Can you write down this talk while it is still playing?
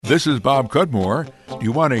This is Bob Cudmore. Do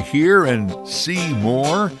you want to hear and see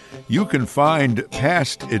more? You can find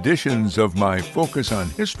past editions of my Focus on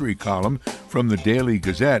History column from the Daily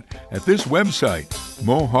Gazette at this website,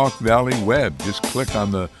 Mohawk Valley Web. Just click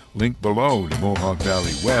on the link below, the Mohawk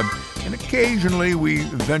Valley Web, and occasionally we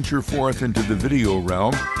venture forth into the video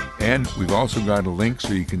realm, and we've also got a link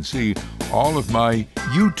so you can see all of my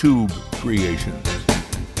YouTube creations.